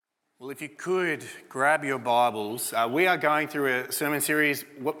If you could grab your Bibles, we are going through a sermon series,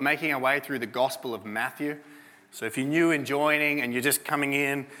 making our way through the Gospel of Matthew. So if you're new and joining and you're just coming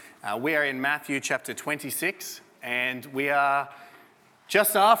in, we are in Matthew chapter 26, and we are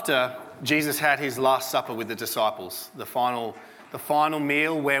just after Jesus had his Last Supper with the disciples, the final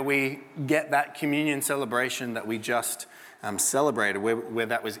meal where we get that communion celebration that we just celebrated, where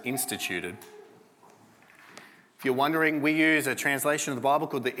that was instituted. If you're wondering, we use a translation of the Bible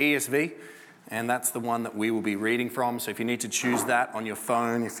called the ESV, and that's the one that we will be reading from. So if you need to choose that on your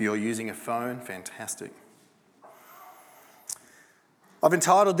phone, if you're using a phone, fantastic. I've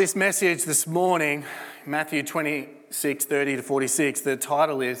entitled this message this morning, Matthew 26, 30 to 46. The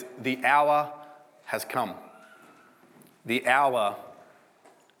title is, "The Hour Has Come." The hour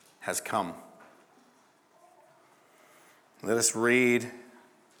has come. Let us read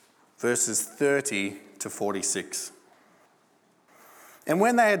verses 30 to 46. And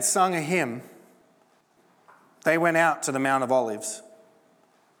when they had sung a hymn, they went out to the Mount of Olives.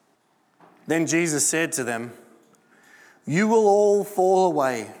 Then Jesus said to them, "You will all fall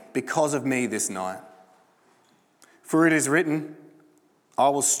away because of me this night. For it is written, I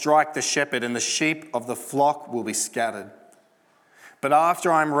will strike the shepherd, and the sheep of the flock will be scattered. But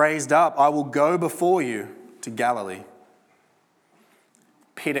after I am raised up, I will go before you to Galilee."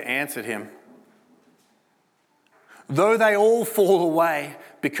 Peter answered him, "Though they all fall away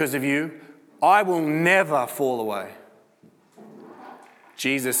because of you, I will never fall away."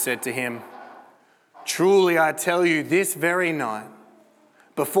 Jesus said to him, "Truly I tell you, this very night,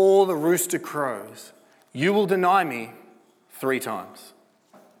 before the rooster crows, you will deny me 3 times.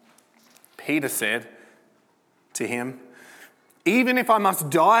 Peter said to him, "Even if I must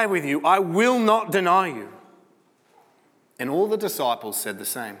die with you, I will not deny you." And all the disciples said the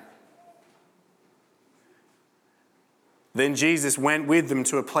same. Then Jesus went with them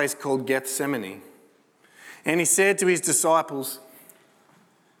to a place called Gethsemane. And he said to his disciples,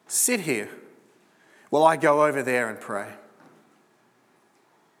 "Sit here while I go over there and pray."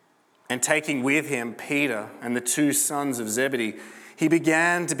 And taking with him Peter and the 2 sons of Zebedee, he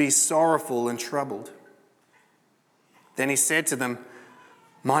began to be sorrowful and troubled. Then he said to them,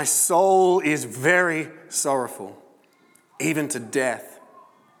 "My soul is very sorrowful, even to death.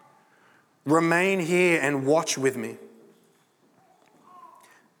 Remain here and watch with me."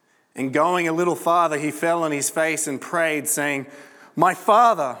 And going a little farther, he fell on his face and prayed, saying, "My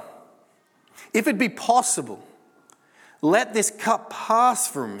Father, if it be possible, let this cup pass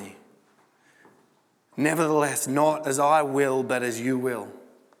from me. Nevertheless, not as I will, but as you will."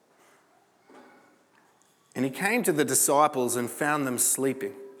 And he came to the disciples and found them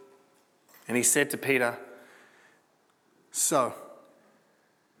sleeping. And he said to Peter, "So,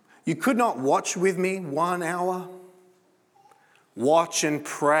 you could not watch with me 1 hour? Watch and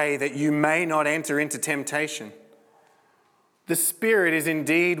pray that you may not enter into temptation. The spirit is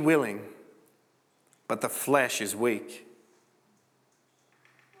indeed willing, but the flesh is weak."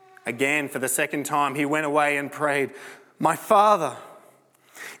 Again, for the second time, he went away and prayed, "My Father,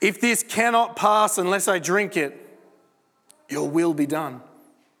 if this cannot pass unless I drink it, your will be done."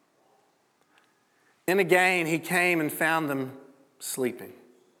 And again, he came and found them sleeping,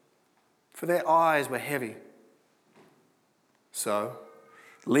 for their eyes were heavy. So,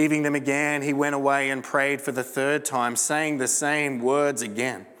 leaving them again, he went away and prayed for the 3rd time, saying the same words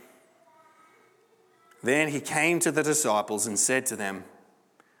again. Then he came to the disciples and said to them,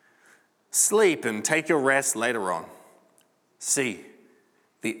 "Sleep and take your rest later on. See,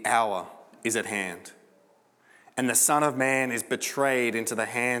 the hour is at hand, and the Son of Man is betrayed into the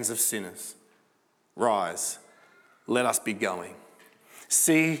hands of sinners. Rise, let us be going.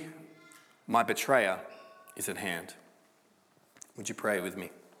 See, my betrayer is at hand." Would you pray with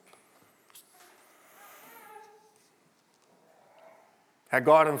me? Our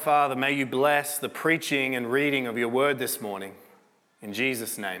God and Father, may you bless the preaching and reading of your word this morning. In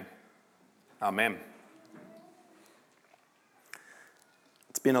Jesus' name, amen.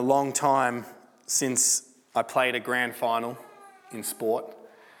 It's been a long time since I played a grand final in sport.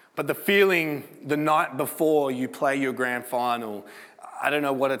 But the feeling the night before you play your grand final, I don't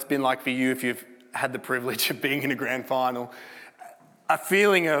know what it's been like for you if you've had the privilege of being in a grand final. A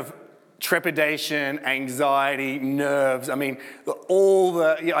feeling of trepidation, anxiety, nerves. I mean,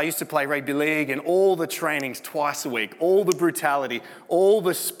 I used to play rugby league, and all the trainings twice a week, all the brutality, all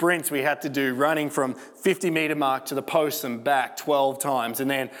the sprints we had to do, running from 50-meter mark to the post and back 12 times,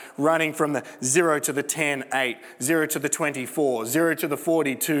 and then running from the 0 to the 10, 8, 0 to the 24, 0 to the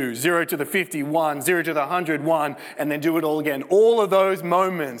 42, 0 to the 51, 0 to the 101, and then do it all again. All of those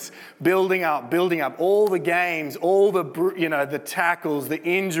moments building up, all the games, all the tackles, the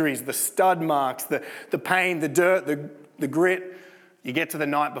injuries, the stud marks, the pain, the dirt, the grit. You get to the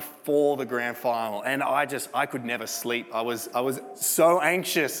night before the grand final, and I could never sleep. I was so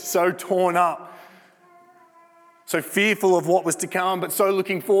anxious, so torn up, so fearful of what was to come, but so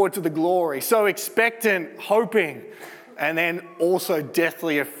looking forward to the glory, so expectant, hoping, and then also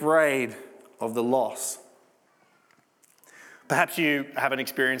deathly afraid of the loss. Perhaps you haven't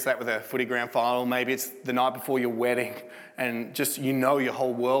experienced that with a footy grand final. Maybe it's the night before your wedding and just your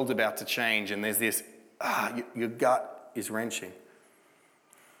whole world's about to change, and there's this, your gut is wrenching.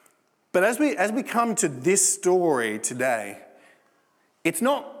 But as we come to this story today, it's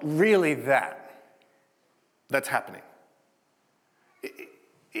not really that's happening.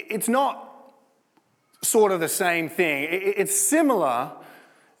 It's not sort of the same thing. It's similar.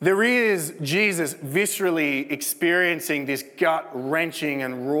 There is Jesus viscerally experiencing this gut-wrenching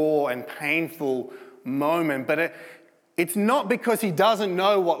and raw and painful moment, but it's not because he doesn't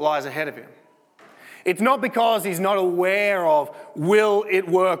know what lies ahead of him. It's not because he's not aware of, will it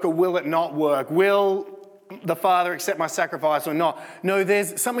work or will it not work? Will the Father accept my sacrifice or not? No,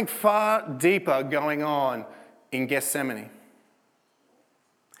 there's something far deeper going on in Gethsemane.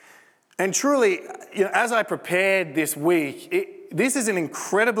 And truly, as I prepared this week, this is an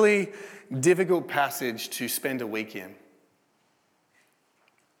incredibly difficult passage to spend a week in.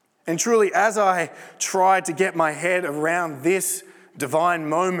 And truly, as I tried to get my head around this divine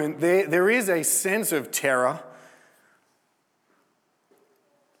moment, there is a sense of terror.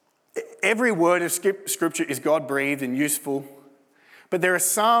 Every word of Scripture is God-breathed and useful, but there are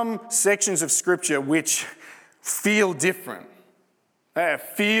some sections of Scripture which feel different.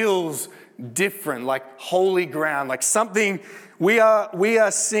 Feels different, like holy ground, like something we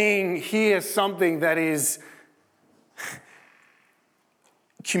are seeing here, something that is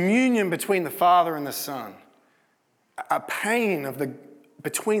communion between the Father and the Son, a pain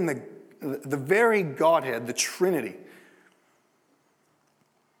between the very Godhead, the Trinity.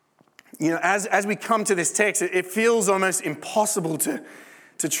 As we come to this text, it feels almost impossible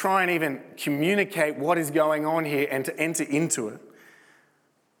to try and even communicate what is going on here and to enter into it.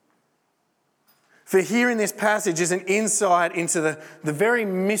 For here in this passage is an insight into the very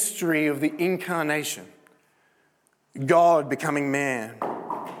mystery of the incarnation, God becoming man,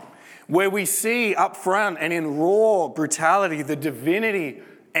 where we see up front and in raw brutality the divinity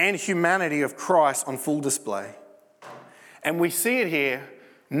and humanity of Christ on full display. And we see it here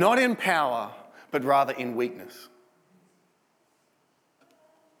not in power, but rather in weakness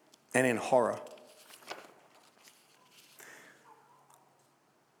and in horror.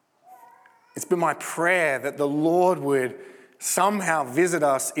 It's been my prayer that the Lord would somehow visit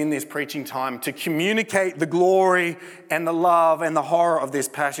us in this preaching time to communicate the glory and the love and the horror of this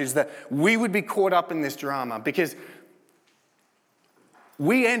passage, that we would be caught up in this drama, because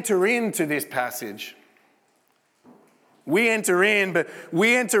we enter into this passage. We enter in, but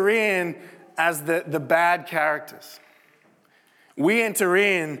we enter in as the bad characters. We enter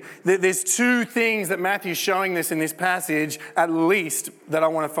in, there's two things that Matthew's showing us in this passage, at least, that I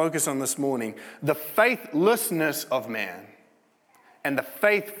want to focus on this morning. The faithlessness of man and the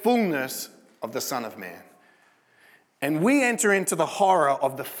faithfulness of the Son of Man. And we enter into the horror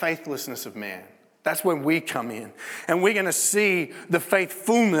of the faithlessness of man. That's when we come in. And we're going to see the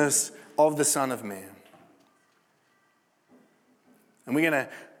faithfulness of the Son of Man. And we're going to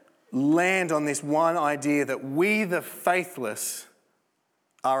land on this one idea that we, the faithless,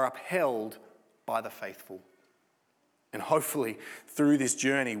 are upheld by the faithful. And hopefully, through this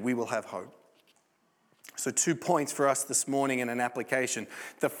journey, we will have hope. So 2 points for us this morning in an application: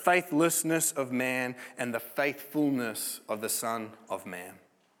 the faithlessness of man and the faithfulness of the Son of Man.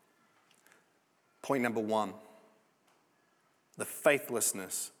 Point number 1, the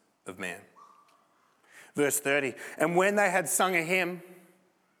faithlessness of man. Verse 30, and when they had sung a hymn,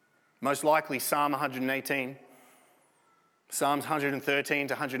 most likely Psalm 118, Psalms 113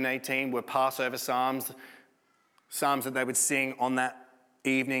 to 118 were Passover psalms, psalms that they would sing on that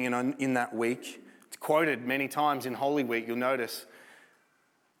evening and in that week. It's quoted many times in Holy Week, you'll notice.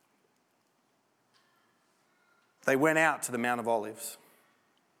 They went out to the Mount of Olives.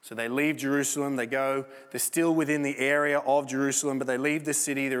 So they leave Jerusalem, they're still within the area of Jerusalem, but they leave the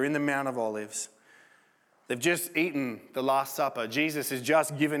city, they're in the Mount of Olives. They've just eaten the Last Supper. Jesus has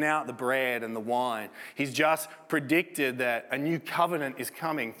just given out the bread and the wine. He's just predicted that a new covenant is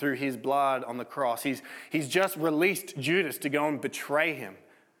coming through his blood on the cross. He's just released Judas to go and betray him.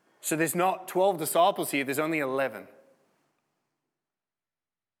 So there's not 12 disciples here, there's only 11.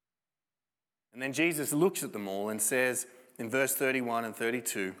 And then Jesus looks at them all and says in verse 31 and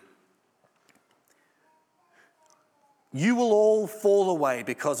 32, "You will all fall away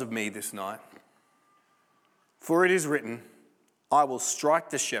because of me this night. For it is written, I will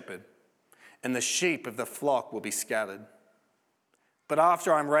strike the shepherd, and the sheep of the flock will be scattered. But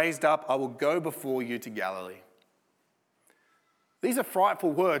after I'm raised up, I will go before you to Galilee." These are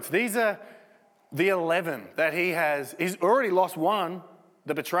frightful words. These are the 11 that he's already lost one,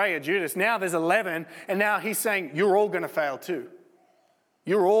 the betrayer, Judas. Now there's 11, and now he's saying, you're all going to fail too.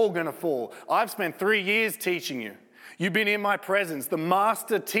 You're all going to fall. I've spent 3 years teaching you. You've been in my presence, the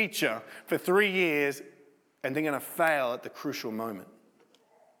master teacher, for 3 years, and they're going to fail at the crucial moment.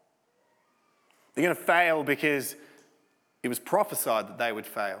 They're going to fail because it was prophesied that they would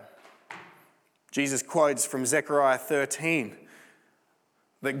fail. Jesus quotes from Zechariah 13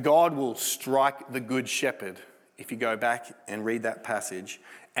 that God will strike the good shepherd, if you go back and read that passage,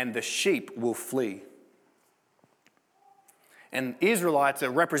 and the sheep will flee. And Israelites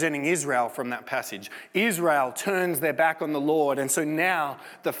are representing Israel from that passage. Israel turns their back on the Lord, and so now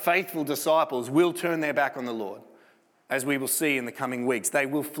the faithful disciples will turn their back on the Lord, as we will see in the coming weeks. They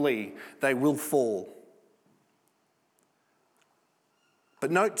will flee, they will fall. But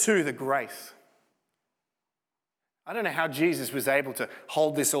note too the grace. I don't know how Jesus was able to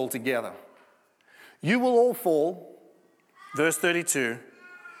hold this all together. You will all fall, verse 32,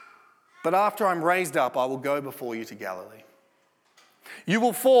 but after I'm raised up, I will go before you to Galilee. You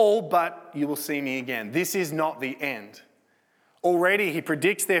will fall, but you will see me again. This is not the end. Already he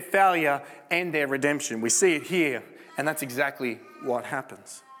predicts their failure and their redemption. We see it here, and that's exactly what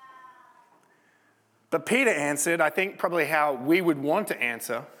happens. But Peter answered, I think probably how we would want to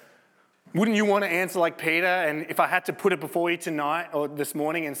answer. Wouldn't you want to answer like Peter? And if I had to put it before you tonight or this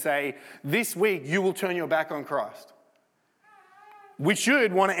morning and say, this week you will turn your back on Christ. We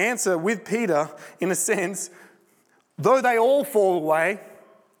should want to answer with Peter in a sense, though they all fall away,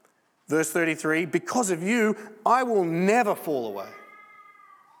 verse 33, because of you, I will never fall away.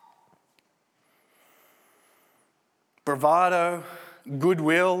 Bravado,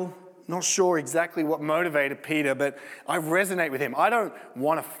 goodwill, not sure exactly what motivated Peter, but I resonate with him. I don't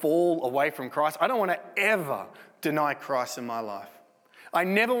want to fall away from Christ. I don't want to ever deny Christ in my life. I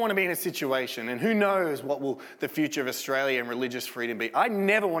never want to be in a situation, and who knows what will the future of Australia and religious freedom be. I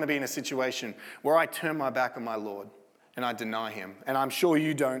never want to be in a situation where I turn my back on my Lord and I deny him. And I'm sure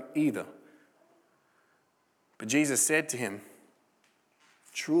you don't either. But Jesus said to him,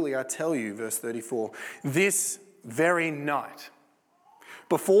 truly I tell you, verse 34, this very night,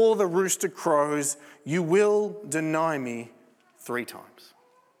 before the rooster crows, you will deny me 3 times.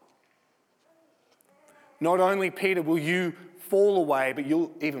 Not only, Peter, will you fall away, but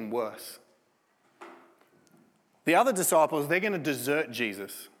you'll even worse. The other disciples, they're going to desert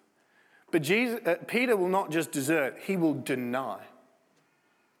Jesus. But Peter will not just desert, he will deny.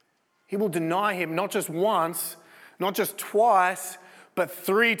 He will deny him not just once, not just twice, but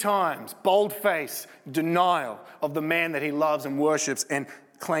 3 times. Bold-faced denial of the man that he loves and worships and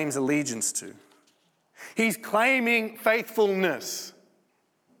claims allegiance to. He's claiming faithfulness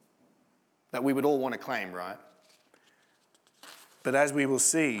that we would all want to claim, right? But as we will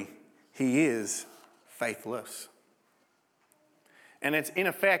see, he is faithless. And it's in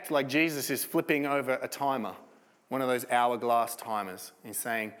effect like Jesus is flipping over a timer, one of those hourglass timers. He's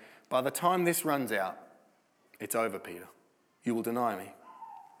saying, by the time this runs out, it's over, Peter. You will deny me.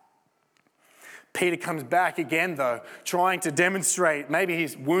 Peter comes back again, though, trying to demonstrate, maybe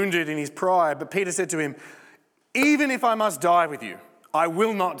he's wounded in his pride, but Peter said to him, even if I must die with you, I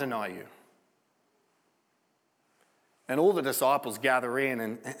will not deny you. And all the disciples gather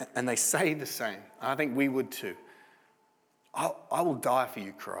in and they say the same. I think we would too. I will die for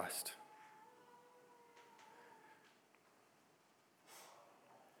you, Christ.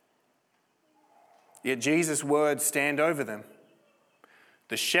 Yet Jesus' words stand over them.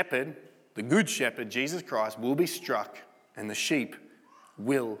 The shepherd, the good shepherd, Jesus Christ, will be struck and the sheep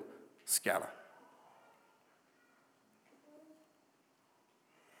will scatter.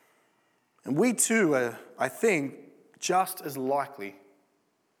 And we too are, I think, just as likely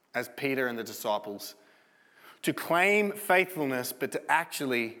as Peter and the disciples to claim faithfulness, but to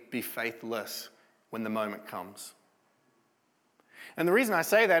actually be faithless when the moment comes. And the reason I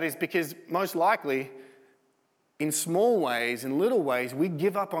say that is because most likely, in small ways, in little ways, we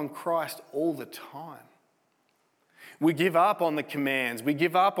give up on Christ all the time. We give up on the commands. We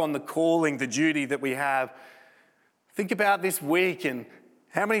give up on the calling, the duty that we have. Think about this week and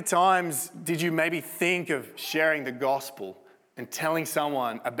how many times did you maybe think of sharing the gospel and telling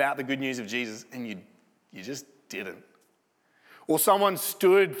someone about the good news of Jesus and you just didn't? Or someone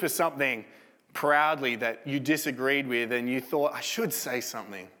stood for something proudly that you disagreed with and you thought, I should say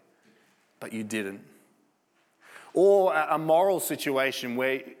something, but you didn't. Or a moral situation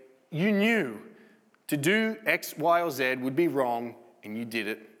where you knew to do X, Y, or Z would be wrong and you did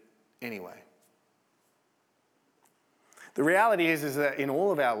it anyway. The reality is that in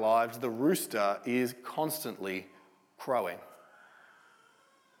all of our lives, the rooster is constantly crowing.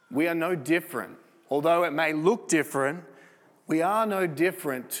 We are no different. Although it may look different, we are no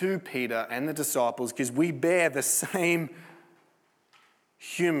different to Peter and the disciples because we bear the same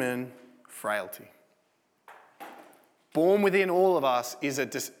human frailty. Born within all of us is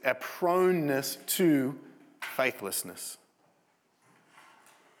a proneness to faithlessness.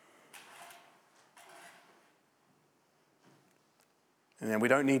 And we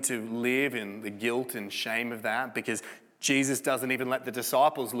don't need to live in the guilt and shame of that because Jesus doesn't even let the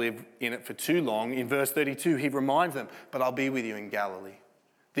disciples live in it for too long. In verse 32, he reminds them, but I'll be with you in Galilee.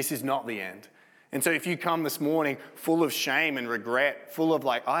 This is not the end. And so if you come this morning full of shame and regret, full of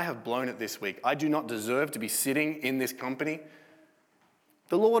I have blown it this week. I do not deserve to be sitting in this company.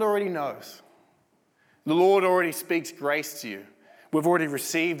 The Lord already knows. The Lord already speaks grace to you. We've already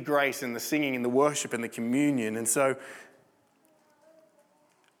received grace in the singing, in the worship, and the communion. And so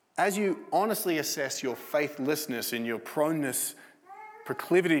as you honestly assess your faithlessness and your proneness,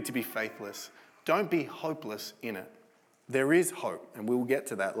 proclivity to be faithless, don't be hopeless in it. There is hope, and we'll get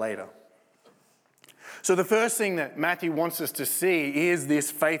to that later. So the first thing that Matthew wants us to see is this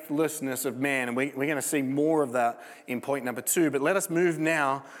faithlessness of man, and we're going to see more of that in point number 2. But let us move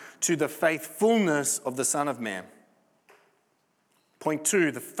now to the faithfulness of the Son of Man. Point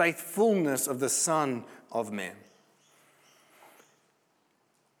 2, the faithfulness of the Son of Man.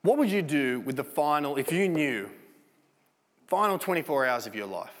 What would you do with if you knew, final 24 hours of your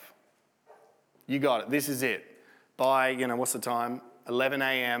life? You got it. This is it. By, what's the time? 11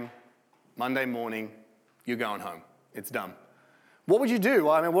 a.m., Monday morning, you're going home. It's done. What would you do?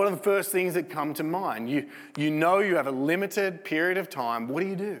 What are the first things that come to mind? You know you have a limited period of time. What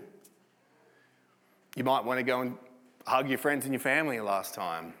do? You might want to go and hug your friends and your family last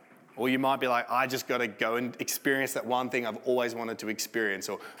time. Or you might be like, I just got to go and experience that one thing I've always wanted to experience.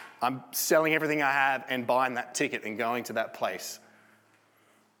 Or I'm selling everything I have and buying that ticket and going to that place.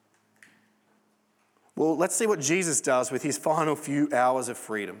 Well, let's see what Jesus does with his final few hours of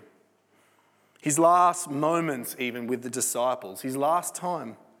freedom. His last moments even with the disciples. His last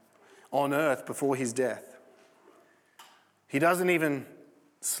time on earth before his death. He doesn't even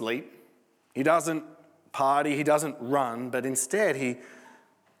sleep. He doesn't party. He doesn't run. But instead he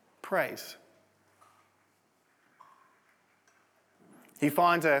prays. He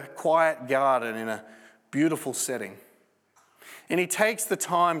finds a quiet garden in a beautiful setting. And he takes the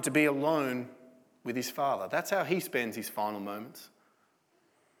time to be alone with his Father. That's how he spends his final moments.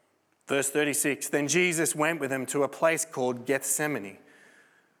 Verse 36, then Jesus went with them to a place called Gethsemane.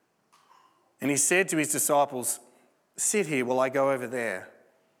 And he said to his disciples, sit here while I go over there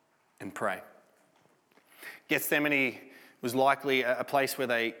and pray. Gethsemane was likely a place where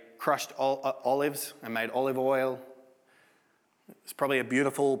they crushed olives and made olive oil. It's probably a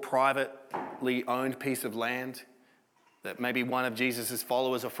beautiful, privately owned piece of land that maybe one of Jesus'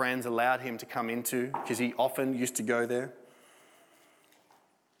 followers or friends allowed him to come into because he often used to go there.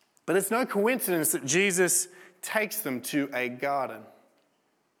 But it's no coincidence that Jesus takes them to a garden.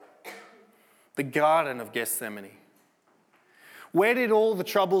 The Garden of Gethsemane. Where did all the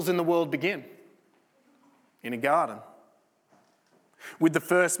troubles in the world begin? In a garden. With the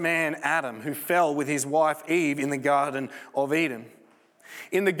first man, Adam, who fell with his wife Eve in the Garden of Eden.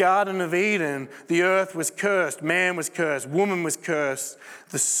 In the Garden of Eden, the earth was cursed, man was cursed, woman was cursed,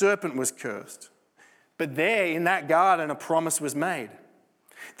 the serpent was cursed. But there, in that garden, a promise was made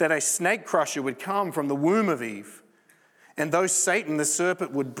that a snake crusher would come from the womb of Eve. And though Satan, the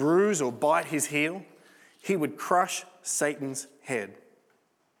serpent, would bruise or bite his heel, he would crush Satan's head.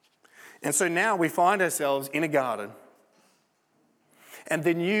 And so now we find ourselves in a garden. And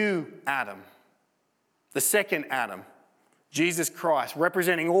the new Adam, the second Adam, Jesus Christ,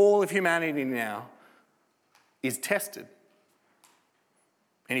 representing all of humanity now, is tested.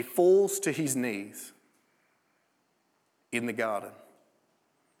 And he falls to his knees in the garden.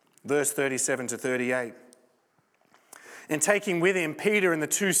 Verse 37 to 38. And taking with him Peter and the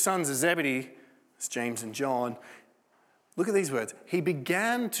two sons of Zebedee, it's James and John, look at these words. He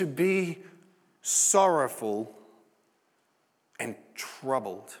began to be sorrowful and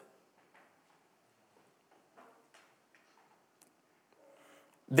troubled.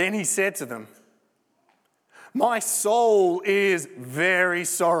 Then he said to them, "My soul is very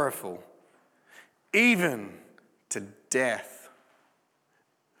sorrowful, even to death.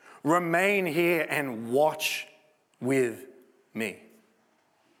 Remain here and watch with me."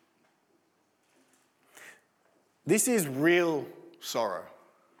 This is real sorrow.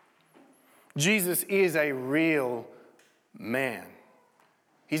 Jesus is a real man.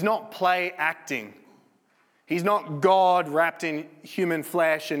 He's not play acting. He's not God wrapped in human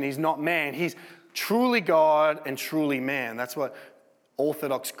flesh, and he's not man. He's truly God and truly man. That's what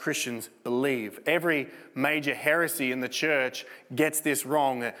Orthodox Christians believe. Every major heresy in the church gets this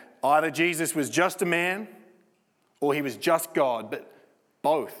wrong, that either Jesus was just a man or he was just God, but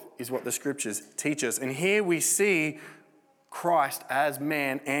both is what the scriptures teach us. And here we see Christ as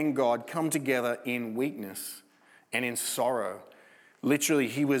man and God come together in weakness and in sorrow. Literally,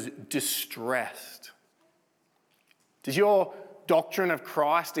 he was distressed. Does your doctrine of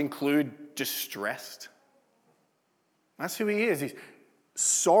Christ include distressed? That's who he is. He's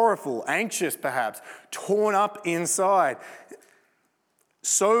sorrowful, anxious perhaps, torn up inside.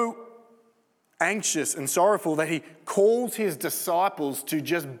 So anxious and sorrowful that he calls his disciples to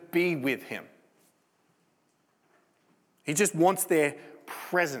just be with him. He just wants their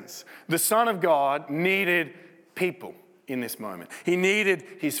presence. The Son of God needed people in this moment. He needed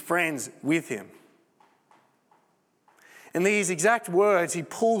his friends with him. And these exact words he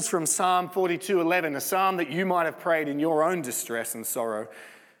pulls from Psalm 42:11, a psalm that you might have prayed in your own distress and sorrow.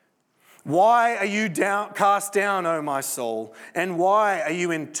 "Why are you cast down, O my soul? And why are you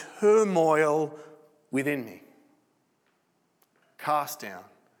in turmoil within me?" Cast down,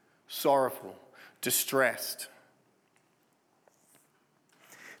 sorrowful, distressed.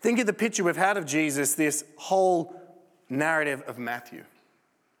 Think of the picture we've had of Jesus, this whole narrative of Matthew.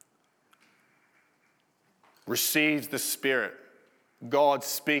 Receives the Spirit. God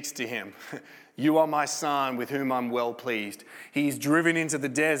speaks to him. "You are my son with whom I'm well pleased." He's driven into the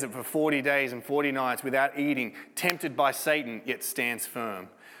desert for 40 days and 40 nights without eating, tempted by Satan, yet stands firm.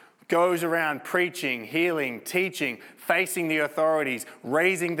 Goes around preaching, healing, teaching, facing the authorities,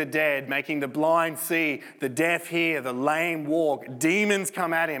 raising the dead, making the blind see, the deaf hear, the lame walk. Demons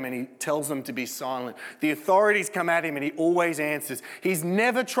come at him and he tells them to be silent. The authorities come at him and he always answers. He's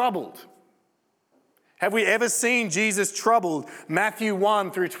never troubled. Have we ever seen Jesus troubled? Matthew 1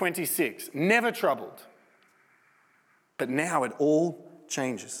 through 26. Never troubled. But now it all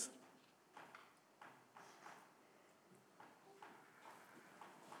changes.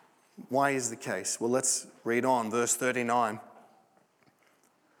 Why is the case? Well, let's read on. Verse 39.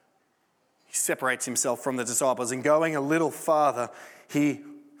 He separates himself from the disciples, and going a little farther, he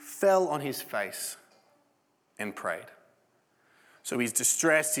fell on his face and prayed. So he's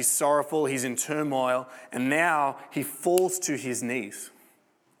distressed, he's sorrowful, he's in turmoil, and now he falls to his knees.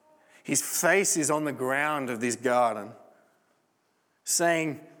 His face is on the ground of this garden,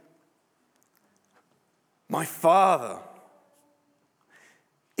 saying, "My Father,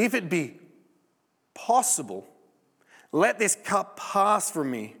 if it be possible, let this cup pass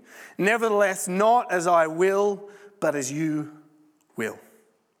from me. Nevertheless, not as I will, but as you will."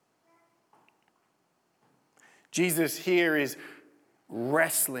 Jesus here is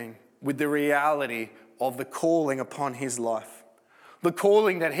wrestling with the reality of the calling upon his life. The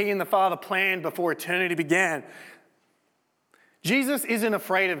calling that he and the Father planned before eternity began. Jesus isn't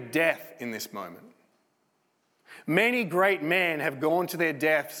afraid of death in this moment. Many great men have gone to their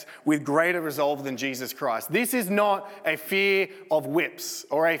deaths with greater resolve than Jesus Christ. This is not a fear of whips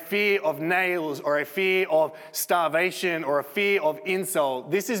or a fear of nails or a fear of starvation or a fear of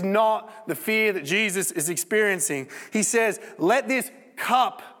insult. This is not the fear that Jesus is experiencing. He says, "Let this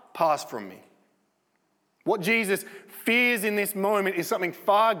cup pass from me." What Jesus fears in this moment is something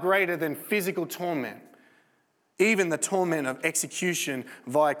far greater than physical torment, even the torment of execution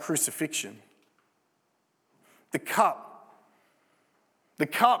via crucifixion. The cup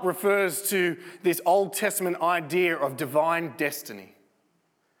refers to this Old Testament idea of divine destiny.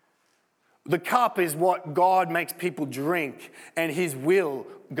 The cup is what God makes people drink, and his will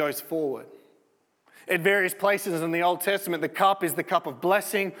goes forward. At various places in the Old Testament, the cup is the cup of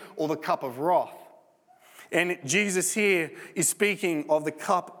blessing or the cup of wrath. And Jesus here is speaking of the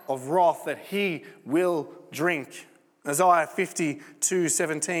cup of wrath that he will drink. Isaiah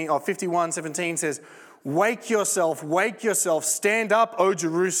 51:17 says, wake yourself, stand up, O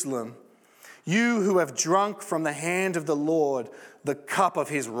Jerusalem. You who have drunk from the hand of the Lord the cup of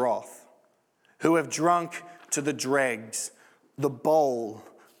his wrath, who have drunk to the dregs the bowl,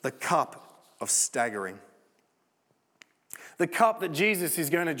 the cup of staggering. The cup that Jesus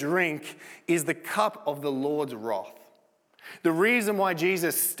is going to drink is the cup of the Lord's wrath. The reason why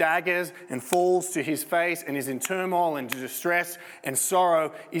Jesus staggers and falls to his face and is in turmoil and distress and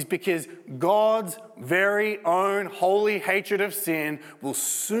sorrow is because God's very own holy hatred of sin will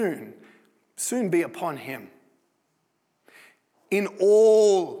soon be upon him. In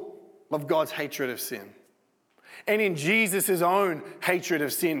all of God's hatred of sin. And in Jesus' own hatred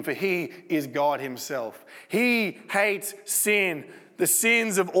of sin, for he is God himself. He hates sin, the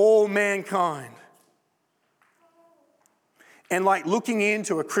sins of all mankind. And like looking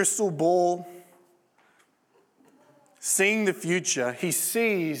into a crystal ball, seeing the future, he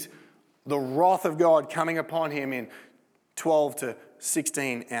sees the wrath of God coming upon him in 12 to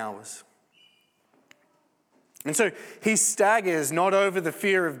 16 hours. And so he staggers not over the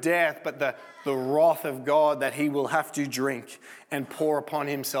fear of death, but the wrath of God that he will have to drink and pour upon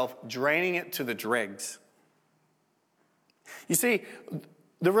himself, draining it to the dregs. You see,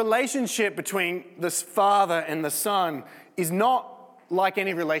 the relationship between the Father and the Son is not like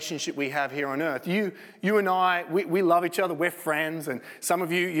any relationship we have here on earth. You and I, we love each other. We're friends. And some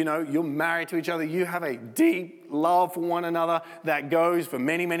of you, you're married to each other. You have a deep love for one another that goes for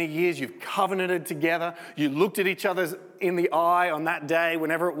many, many years. You've covenanted together. You looked at each other in the eye on that day,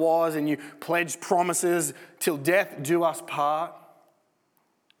 whenever it was, and you pledged promises till death do us part.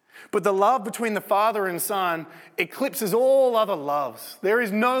 But the love between the Father and Son eclipses all other loves. There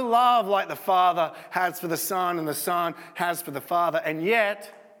is no love like the Father has for the Son and the Son has for the Father. And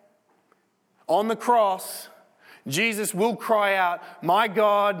yet, on the cross, Jesus will cry out, my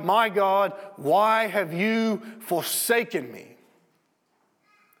God, why have you forsaken me?"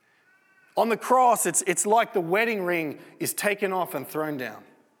 On the cross, it's like the wedding ring is taken off and thrown down.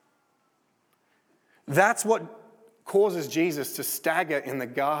 That's what causes Jesus to stagger in the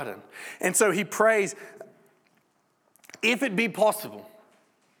garden. And so he prays, if it be possible,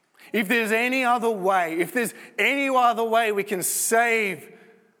 if there's any other way, if there's any other way we can save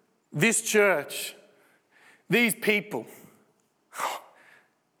this church, these people,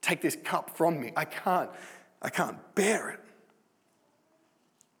 take this cup from me. I can't bear it.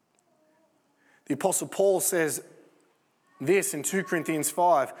 The Apostle Paul says this in 2 Corinthians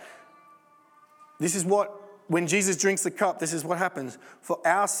 5. When Jesus drinks the cup, this is what happens. For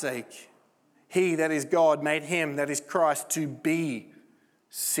our sake, he, that is God, made him, that is Christ, to be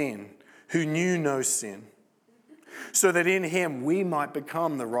sin, who knew no sin, so that in him we might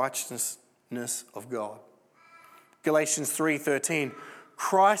become the righteousness of God. Galatians 3:13,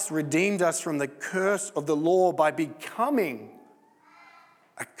 Christ redeemed us from the curse of the law by becoming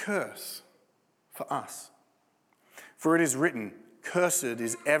a curse for us. For it is written, cursed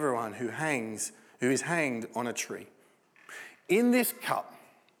is everyone who is hanged on a tree. In this cup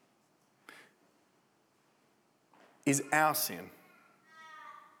is our sin,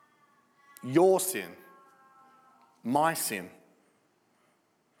 your sin, my sin,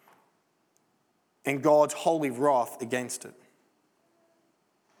 and God's holy wrath against it.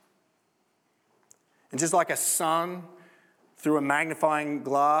 And just like a sun through a magnifying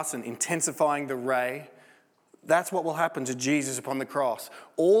glass and intensifying the ray, that's what will happen to Jesus upon the cross.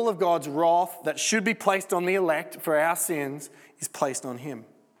 All of God's wrath that should be placed on the elect for our sins is placed on him.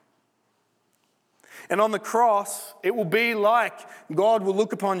 And on the cross, it will be like God will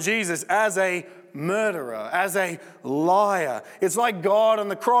look upon Jesus as a murderer, as a liar. It's like God on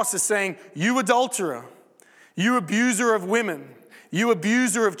the cross is saying, you adulterer, you abuser of women, you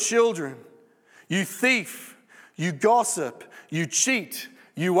abuser of children, you thief, you gossip, you cheat,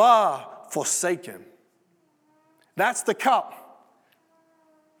 you are forsaken. That's the cup.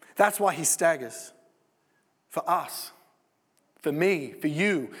 That's why he staggers. For us, for me, for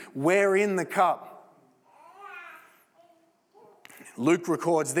you, we're in the cup. Luke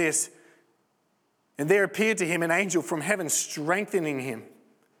records this. And there appeared to him an angel from heaven strengthening him.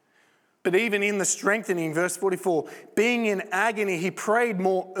 But even in the strengthening, verse 44, being in agony, he prayed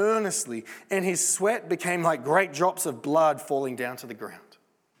more earnestly, and his sweat became like great drops of blood falling down to the ground.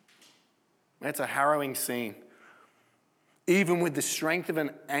 That's a harrowing scene. Even with the strength of an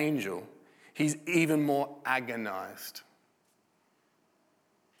angel, he's even more agonized.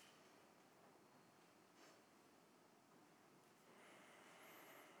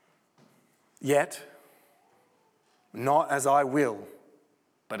 Yet, not as I will,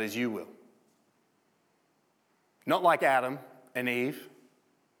 but as you will. Not like Adam and Eve,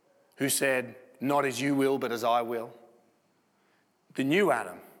 who said, not as you will, but as I will. The new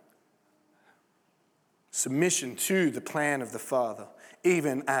Adam submission to the plan of the Father,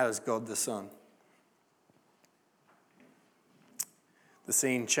 even as God the Son. The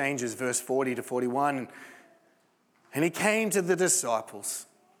scene changes, verse 40 to 41. And he came to the disciples.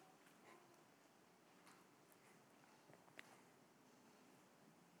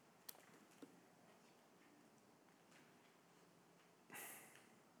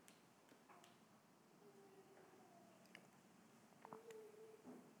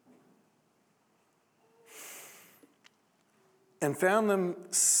 And found them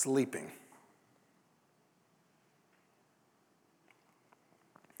sleeping.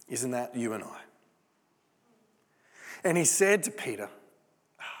 Isn't that you and I? And he said to Peter,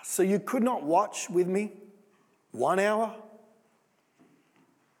 so you could not watch with me 1 hour?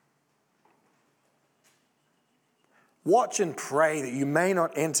 Watch and pray that you may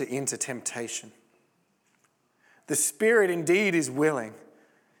not enter into temptation. The spirit indeed is willing,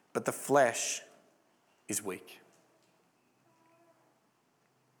 but the flesh is weak.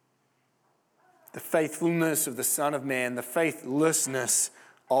 The faithfulness of the Son of Man, the faithlessness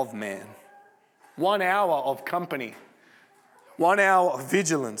of man. 1 hour of company, 1 hour of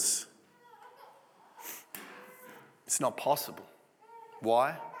vigilance. It's not possible.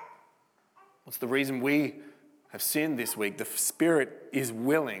 Why? What's the reason we have sinned this week? The spirit is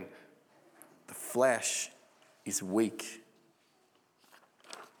willing, the flesh is weak.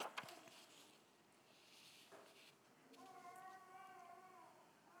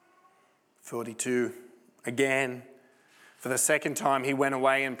 (42) Again, for the second time, he went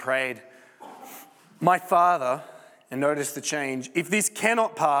away and prayed, my Father, and notice the change, if this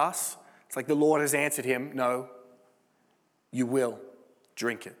cannot pass, it's like the Lord has answered him, no, you will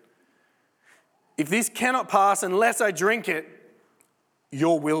drink it. If this cannot pass unless I drink it,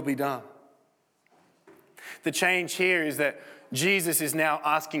 your will be done. The change here is that Jesus is now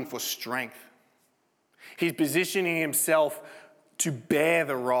asking for strength. He's positioning himself to bear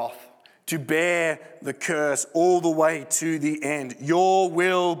the wrath, to bear the curse all the way to the end. Your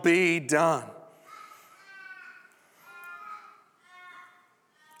will be done.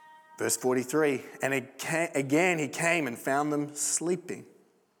 Verse 43, and again he came and found them sleeping,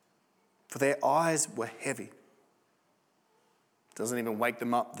 for their eyes were heavy. Doesn't even wake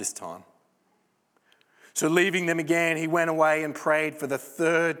them up this time. So leaving them again, he went away and prayed for the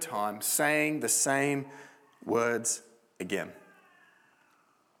third time, saying the same words again.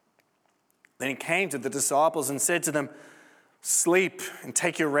 Then he came to the disciples and said to them, sleep and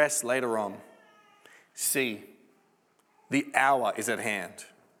take your rest later on. See, the hour is at hand,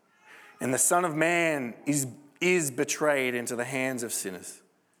 and the Son of Man is betrayed into the hands of sinners.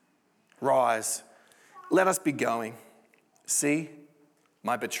 Rise, let us be going. See,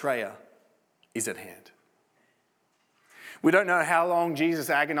 my betrayer is at hand. We don't know how long Jesus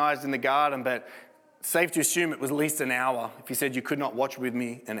agonized in the garden, but safe to assume it was at least an hour. If he said, you could not watch with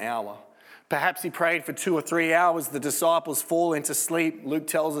me an hour. Perhaps he prayed for 2 or 3 hours. The disciples fall into sleep, Luke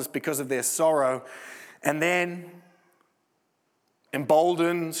tells us, because of their sorrow. And then,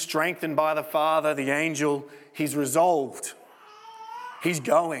 emboldened, strengthened by the Father, the angel, he's resolved. He's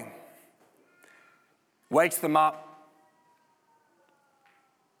going. Wakes them up.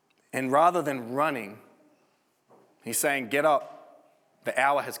 And rather than running, he's saying, get up. The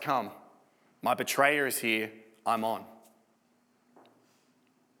hour has come. My betrayer is here. I'm on.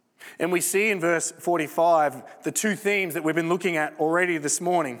 And we see in verse 45 the two themes that we've been looking at already this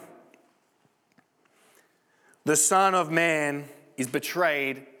morning. The Son of Man is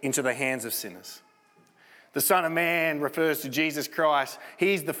betrayed into the hands of sinners. The Son of Man refers to Jesus Christ.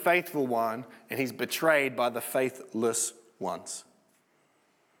 He's the faithful one, and he's betrayed by the faithless ones.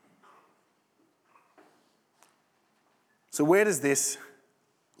 So where does this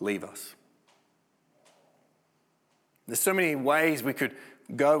leave us? There's so many ways we could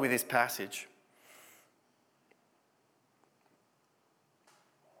go with this passage.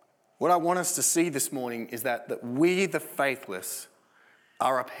 What I want us to see this morning is that we, the faithless,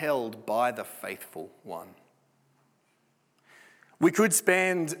 are upheld by the faithful one. We could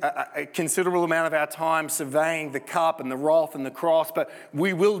spend a considerable amount of our time surveying the cup and the wrath and the cross, but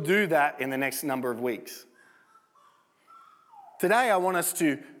we will do that in the next number of weeks. Today I want us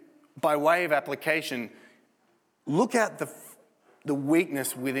to, by way of application, look at the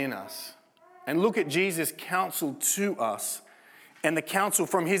weakness within us and look at Jesus' counsel to us and the counsel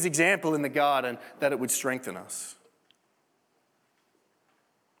from his example in the garden that it would strengthen us.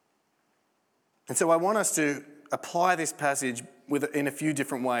 And so I want us to apply this passage in a few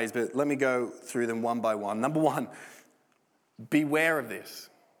different ways, but let me go through them one by one. Number one, beware of this.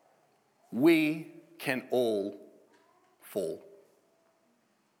 We can all fall.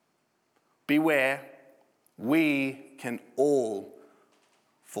 Beware, We can all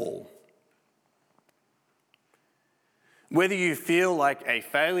fall. Whether you feel like a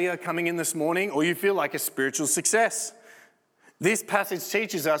failure coming in this morning or you feel like a spiritual success, this passage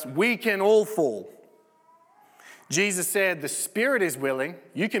teaches us we can all fall. Jesus said the spirit is willing.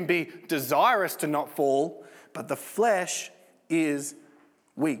 You can be desirous to not fall, but the flesh is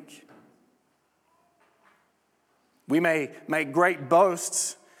weak. We may make great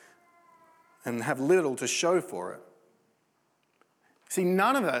boasts and have little to show for it. See,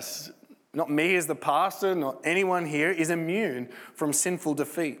 none of us, not me as the pastor, not anyone here, is immune from sinful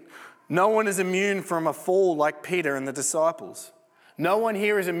defeat. No one is immune from a fall like Peter and the disciples. No one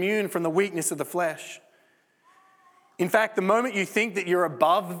here is immune from the weakness of the flesh. In fact, the moment you think that you're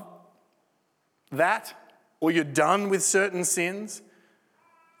above that or you're done with certain sins,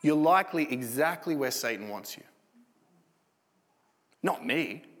 you're likely exactly where Satan wants you. Not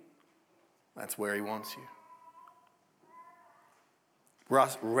me. That's where he wants you.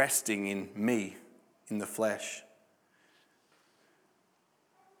 Resting in me, in the flesh.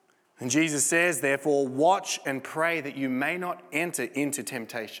 And Jesus says, therefore, watch and pray that you may not enter into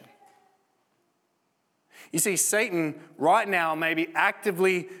temptation. You see, Satan right now may be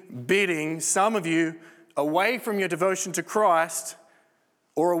actively bidding some of you away from your devotion to Christ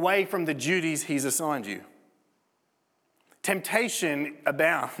or away from the duties he's assigned you. Temptation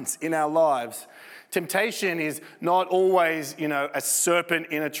abounds in our lives. Temptation is not always, a serpent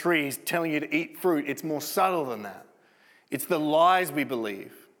in a tree telling you to eat fruit. It's more subtle than that. It's the lies we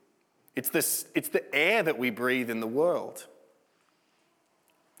believe. It's the air that we breathe in the world.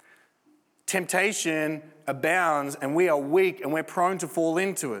 Temptation abounds and we are weak and we're prone to fall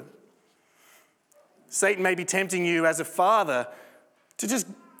into it. Satan may be tempting you as a father to just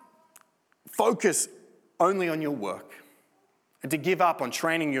focus only on your work and to give up on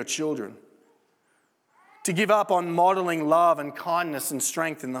training your children, to give up on modeling love and kindness and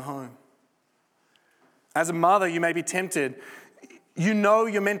strength in the home. As a mother, you may be tempted. You know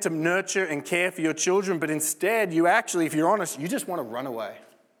you're meant to nurture and care for your children, but instead you actually, if you're honest, you just want to run away.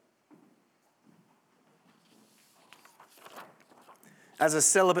 As a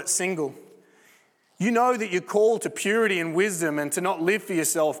celibate single, you know that you're called to purity and wisdom and to not live for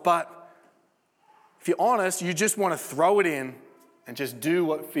yourself, but if you're honest, you just want to throw it in and just do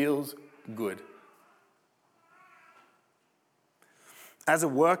what feels good. As a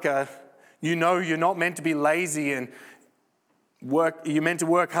worker, you know you're not meant to be lazy and you're meant to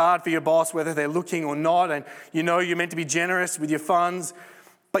work hard for your boss, whether they're looking or not, and you know you're meant to be generous with your funds,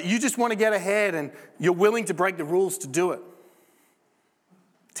 but you just want to get ahead and you're willing to break the rules to do it.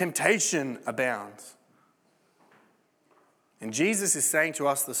 Temptation abounds. And Jesus is saying to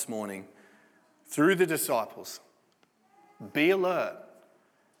us this morning, through the disciples, be alert,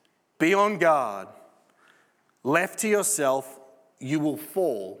 be on guard. Left to yourself, you will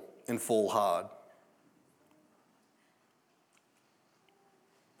fall and fall hard.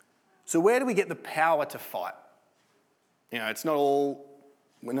 So where do we get the power to fight? It's not all,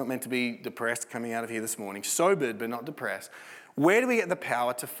 we're not meant to be depressed coming out of here this morning, sobered but not depressed. Where do we get the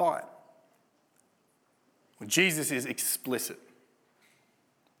power to fight? Well, Jesus is explicit.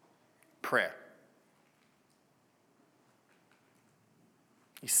 Prayer.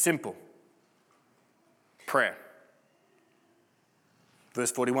 He's simple. Prayer.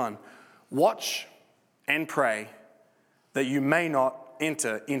 Verse 41, watch and pray that you may not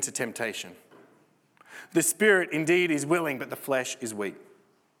enter into temptation. The spirit indeed is willing, but the flesh is weak.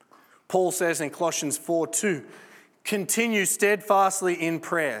 Paul says in Colossians 4:2, continue steadfastly in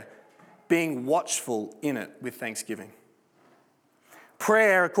prayer, being watchful in it with thanksgiving.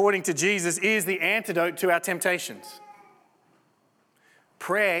 Prayer, according to Jesus, is the antidote to our temptations.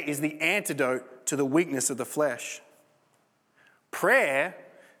 Prayer is the antidote to the weakness of the flesh. Prayer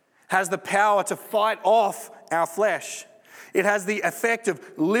has the power to fight off our flesh. It has the effect of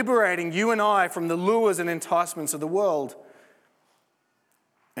liberating you and I from the lures and enticements of the world.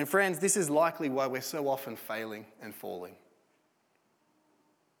 And friends, this is likely why we're so often failing and falling.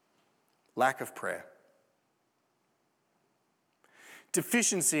 Lack of prayer.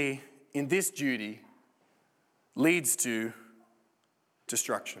 Deficiency in this duty leads to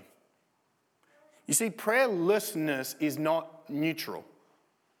destruction. You see, prayerlessness is not neutral.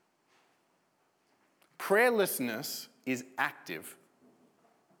 Prayerlessness is active.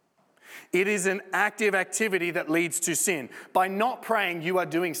 It is an active activity that leads to sin. By not praying, you are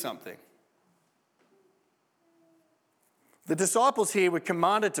doing something. The disciples here were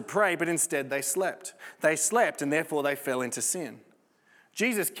commanded to pray, but instead they slept. They slept, and therefore they fell into sin.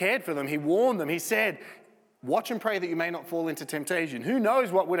 Jesus cared for them. He warned them. He said, Watch and pray that you may not fall into temptation. Who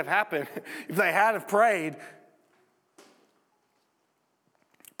knows what would have happened if they had have prayed?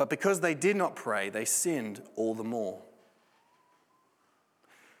 But because they did not pray, they sinned all the more.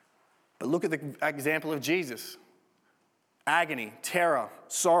 But look at the example of Jesus. Agony, terror,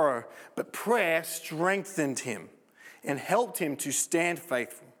 sorrow, but prayer strengthened him and helped him to stand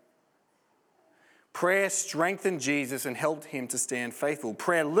faithful. Prayer strengthened Jesus and helped him to stand faithful.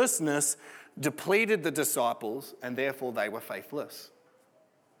 Prayerlessness depleted the disciples and therefore they were faithless.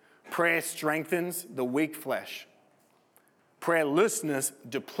 Prayer strengthens the weak flesh. Prayerlessness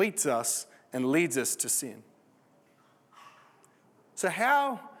depletes us and leads us to sin. So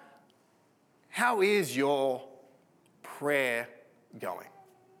how is your prayer going?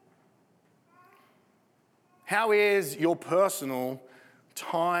 How is your personal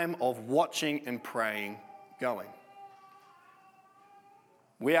time of watching and praying going?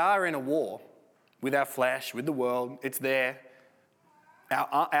 We are in a war with our flesh, with the world. It's there.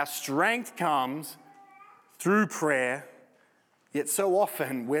 Our strength comes through prayer, yet so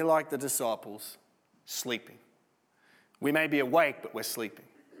often we're like the disciples, sleeping. We may be awake, but we're sleeping.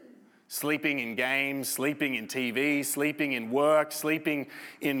 Sleeping in games, sleeping in TV, sleeping in work, sleeping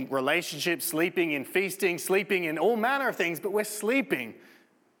in relationships, sleeping in feasting, sleeping in all manner of things, but we're sleeping.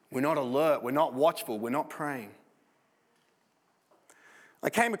 We're not alert, we're not watchful, we're not praying. I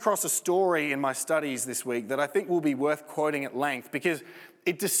came across a story in my studies this week that I think will be worth quoting at length because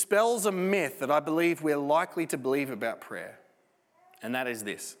it dispels a myth that I believe we're likely to believe about prayer. And that is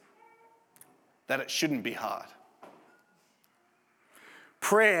this, that it shouldn't be hard.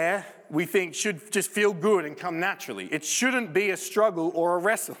 Prayer, we think, should just feel good and come naturally. It shouldn't be a struggle or a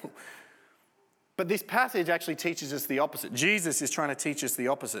wrestle. But this passage actually teaches us the opposite. Jesus is trying to teach us the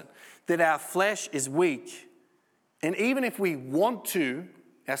opposite, that our flesh is weak. And even if we want to,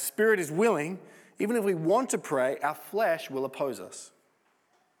 our spirit is willing, even if we want to pray, our flesh will oppose us.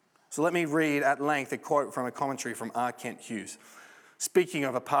 So let me read at length a quote from a commentary from R. Kent Hughes, speaking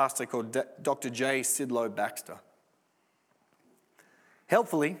of a pastor called Dr. J. Sidlow Baxter.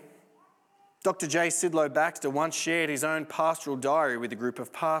 Helpfully, Dr. J. Sidlow Baxter once shared his own pastoral diary with a group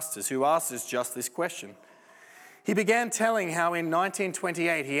of pastors who asked us just this question. He began telling how in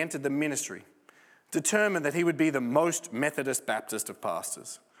 1928 he entered the ministry, determined that he would be the most Methodist Baptist of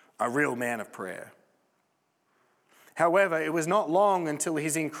pastors, a real man of prayer. However, it was not long until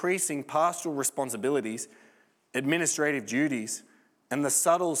his increasing pastoral responsibilities, administrative duties, and the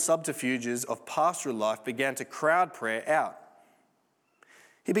subtle subterfuges of pastoral life began to crowd prayer out.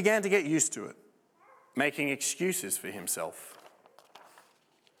 He began to get used to it, making excuses for himself.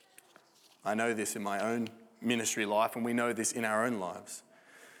 I know this in my own ministry life, and we know this in our own lives.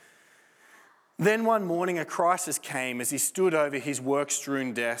 Then one morning a crisis came as he stood over his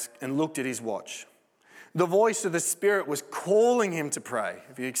work-strewn desk and looked at his watch. The voice of the Spirit was calling him to pray.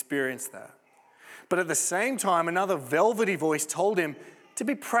 Have you experienced that? But at the same time, another velvety voice told him to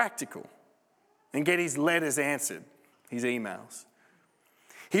be practical and get his letters answered, his emails.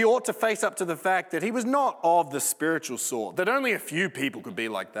 He ought to face up to the fact that he was not of the spiritual sort, that only a few people could be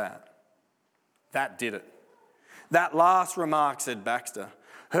like that. That did it. That last remark, said Baxter,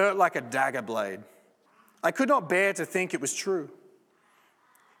 hurt like a dagger blade. I could not bear to think it was true.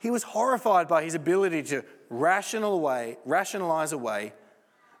 He was horrified by his ability to rationalize away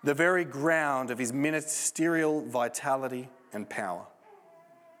the very ground of his ministerial vitality and power.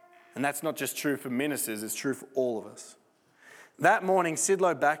 And that's not just true for ministers, it's true for all of us. That morning,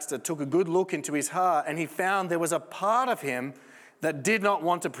 Sidlow Baxter took a good look into his heart and he found there was a part of him that did not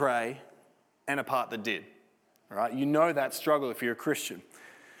want to pray and a part that did. All right? You know that struggle if you're a Christian.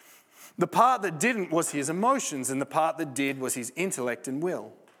 The part that didn't was his emotions and the part that did was his intellect and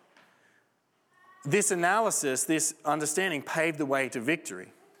will. This analysis, this understanding paved the way to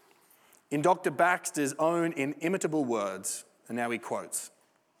victory. In Dr. Baxter's own inimitable words, and now he quotes,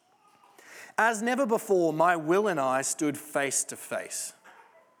 "As never before, my will and I stood face to face.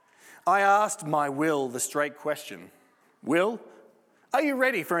 I asked my will the straight question, 'Will, are you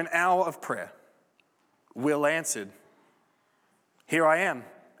ready for an hour of prayer?' Will answered, 'Here I am,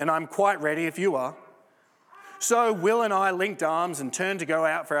 and I'm quite ready if you are.' So Will and I linked arms and turned to go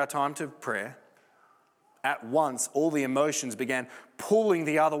out for our time to prayer. At once, all the emotions began pulling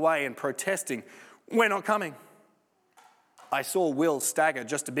the other way and protesting, 'We're not coming.' I saw Will stagger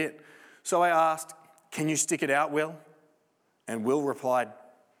just a bit. So I asked, 'Can you stick it out, Will?' And Will replied,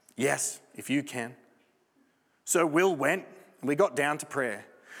 'Yes, if you can.' So Will went, and we got down to prayer,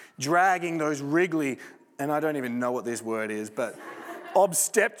 dragging those wriggly, and I don't even know what this word is, but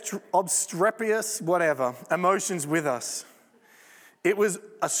obstreperous, whatever, emotions with us. It was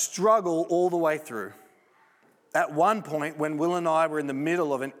a struggle all the way through. At one point, when Will and I were in the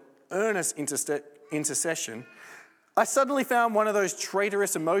middle of an earnest intercession, I suddenly found one of those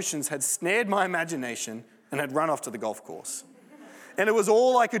traitorous emotions had snared my imagination and had run off to the golf course. And it was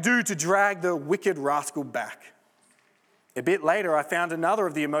all I could do to drag the wicked rascal back. A bit later, I found another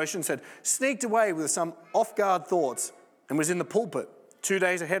of the emotions had sneaked away with some off-guard thoughts and was in the pulpit 2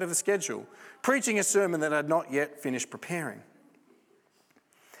 days ahead of the schedule, preaching a sermon that I'd not yet finished preparing.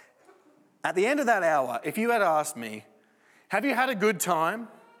 At the end of that hour, if you had asked me, "Have you had a good time?"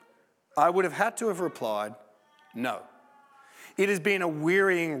 I would have had to have replied, "No." It has been a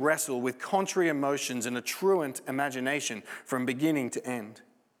wearying wrestle with contrary emotions and a truant imagination from beginning to end.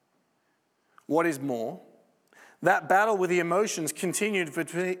 What is more, that battle with the emotions continued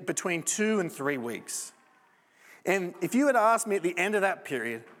between 2 and 3 weeks. And if you had asked me at the end of that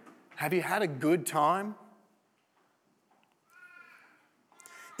period, "Have you had a good time?"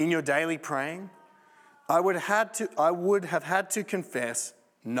 in your daily praying, I would have had to confess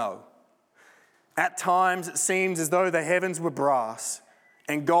no. At times it seems as though the heavens were brass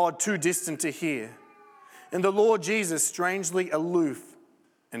and God too distant to hear, and the Lord Jesus strangely aloof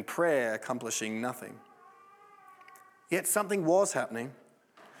and prayer accomplishing nothing. Yet something was happening.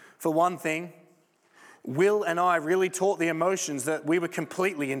 For one thing, Will and I really taught the emotions that we were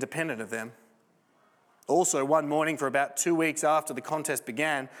completely independent of them. Also, one morning for about 2 weeks after the contest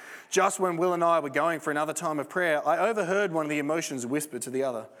began, just when Will and I were going for another time of prayer, I overheard one of the emotions whisper to the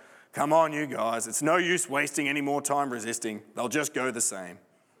other, "Come on, you guys, it's no use wasting any more time resisting. They'll just go the same."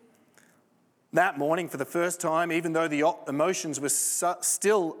 That morning, for the first time, even though the emotions were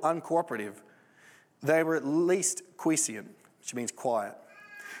still uncooperative, they were at least quiescent, which means quiet,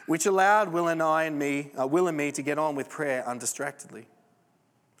 which allowed Will and me to get on with prayer undistractedly.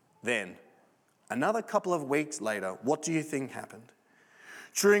 Then, another couple of weeks later, what do you think happened?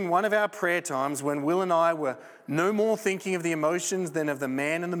 During one of our prayer times, when Will and I were no more thinking of the emotions than of the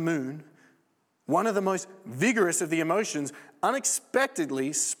man in the moon, one of the most vigorous of the emotions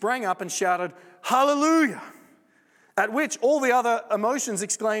unexpectedly sprang up and shouted, "Hallelujah!" At which all the other emotions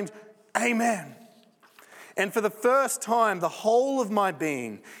exclaimed, "Amen." And for the first time, the whole of my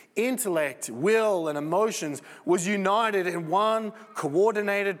being, intellect, will, and emotions, was united in one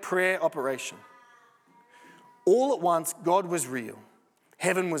coordinated prayer operation. All at once, God was real.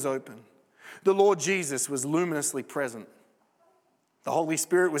 Heaven was open. The Lord Jesus was luminously present. The Holy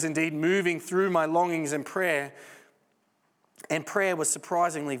Spirit was indeed moving through my longings and prayer was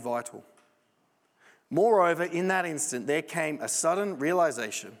surprisingly vital. Moreover, in that instant, there came a sudden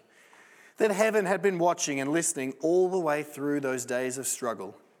realization that heaven had been watching and listening all the way through those days of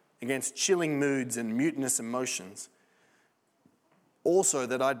struggle against chilling moods and mutinous emotions. Also,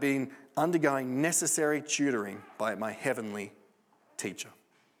 that I'd been undergoing necessary tutoring by my heavenly teacher.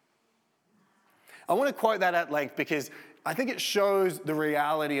 I want to quote that at length because I think it shows the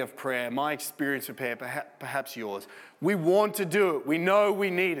reality of prayer, my experience of prayer, perhaps yours. We want to do it. We know we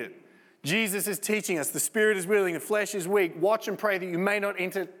need it. Jesus is teaching us the spirit is willing, the flesh is weak. Watch and pray that you may not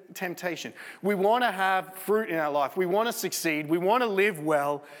enter temptation. We want to have fruit in our life. We want to succeed. We want to live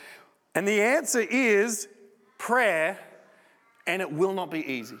well. And the answer is prayer, and it will not be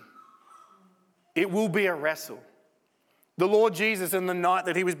easy. It will be a wrestle. The Lord Jesus, in the night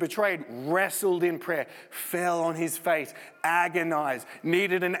that he was betrayed, wrestled in prayer, fell on his face, agonized,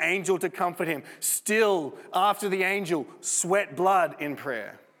 needed an angel to comfort him. Still, after the angel, sweat blood in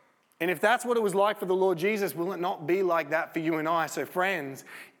prayer. And if that's what it was like for the Lord Jesus, will it not be like that for you and I? So friends,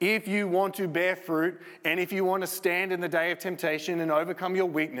 if you want to bear fruit, and if you want to stand in the day of temptation and overcome your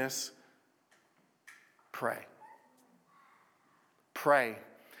weakness, pray. Pray.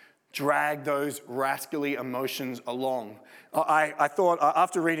 Drag those rascally emotions along. I thought,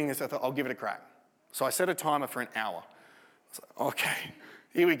 after reading this, I thought, I'll give it a crack. So I set a timer for an hour. I was like, okay,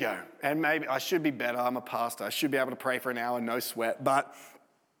 here we go. And maybe I should be better. I'm a pastor. I should be able to pray for an hour, no sweat. But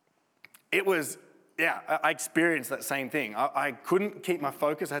it was, I experienced that same thing. I couldn't keep my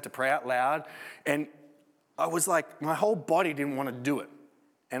focus. I had to pray out loud. And I was like, my whole body didn't want to do it.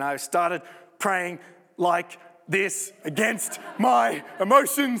 And I started praying like this against my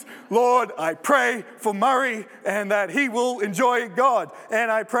emotions. Lord, I pray for Murray and that he will enjoy God.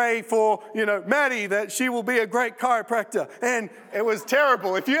 And I pray for, Maddie, that she will be a great chiropractor. And it was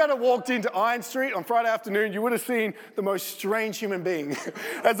terrible. If you had walked into Iron Street on Friday afternoon, you would have seen the most strange human being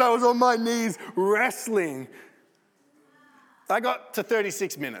as I was on my knees wrestling. I got to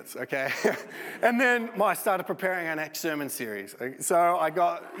 36 minutes, okay? And then I started preparing our next sermon series. So I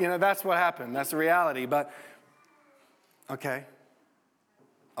got, that's what happened. That's the reality. But okay,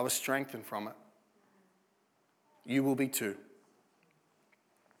 I was strengthened from it. You will be too.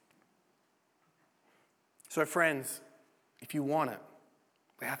 So friends, if you want it,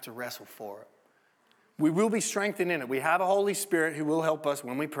 we have to wrestle for it. We will be strengthened in it. We have a Holy Spirit who will help us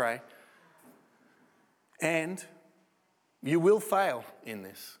when we pray. And you will fail in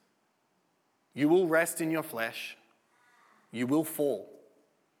this. You will rest in your flesh. You will fall.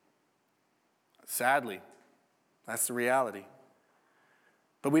 Sadly, that's the reality.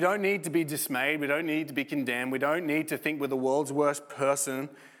 But we don't need to be dismayed. We don't need to be condemned. We don't need to think we're the world's worst person.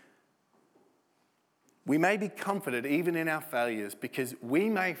 We may be comforted even in our failures because we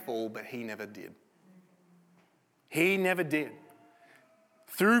may fall, but he never did. He never did.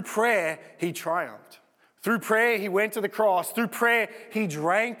 Through prayer, he triumphed. Through prayer, he went to the cross. Through prayer, he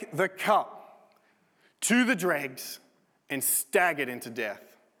drank the cup to the dregs and staggered into death.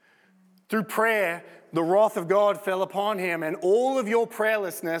 Through prayer, the wrath of God fell upon him, and all of your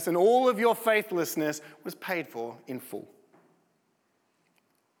prayerlessness and all of your faithlessness was paid for in full.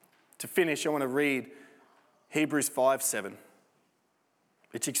 To finish, I want to read Hebrews 5:7,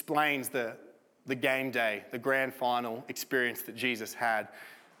 which explains the game day, the grand final experience that Jesus had.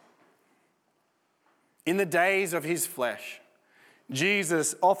 In the days of his flesh,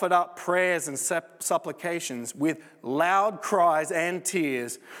 Jesus offered up prayers and supplications with loud cries and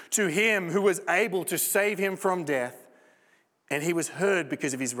tears to him who was able to save him from death, and he was heard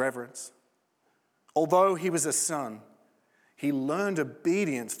because of his reverence. Although he was a son, he learned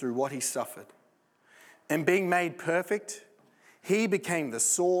obedience through what he suffered. And being made perfect, he became the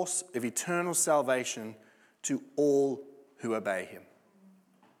source of eternal salvation to all who obey him.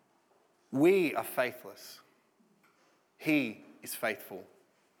 We are faithless. He is faithful.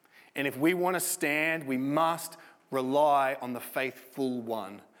 And if we want to stand, we must rely on the faithful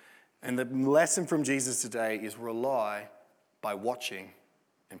one. And the lesson from Jesus today is rely by watching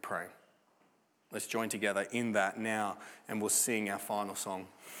and praying. Let's join together in that now, and we'll sing our final song.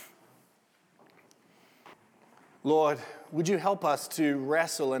 Lord, would you help us to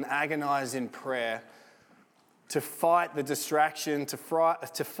wrestle and agonize in prayer, to fight the distraction, to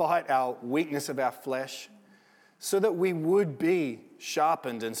fight our weakness of our flesh, so that we would be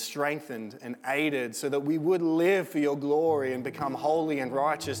sharpened and strengthened and aided, so that we would live for your glory and become holy and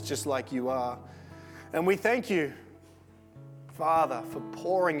righteous just like you are. And we thank you, Father, for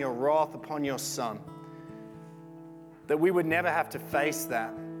pouring your wrath upon your Son, that we would never have to face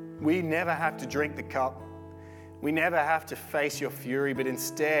that. We never have to drink the cup. We never have to face your fury, but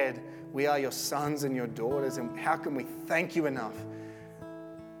instead, we are your sons and your daughters. And how can we thank you enough?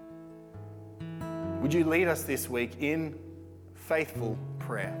 Would you lead us this week in faithful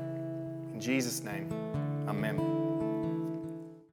prayer? In Jesus' name, amen.